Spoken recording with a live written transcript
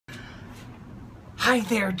Hi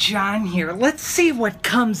there, John here. Let's see what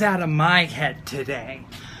comes out of my head today.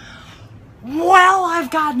 Well,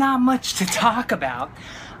 I've got not much to talk about.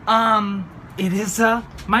 It is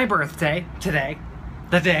my birthday today,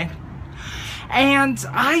 the day. And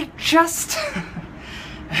I just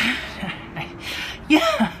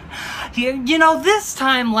yeah. You know, this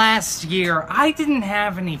time last year, I didn't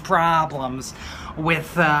have any problems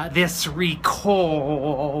with this recording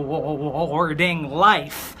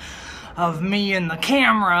life of me and the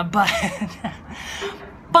camera, but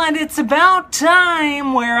it's about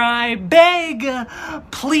time where I beg,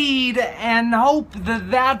 plead, and hope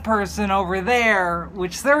that that person over there,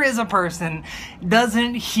 which there is a person,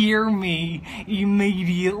 doesn't hear me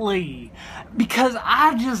immediately. Because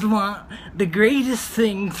I just want the greatest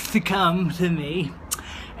things to come to me,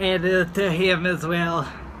 and to him as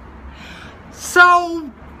well.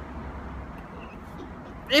 So,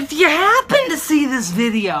 if you happen to see this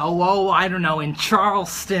video, I don't know, in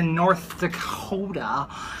Charleston, North Dakota,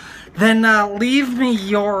 then leave me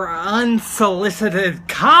your unsolicited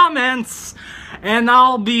comments, and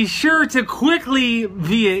I'll be sure to quickly,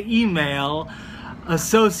 via email,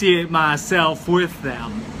 associate myself with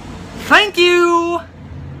them. Thank you!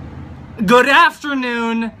 Good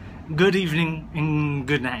afternoon, good evening, and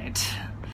good night.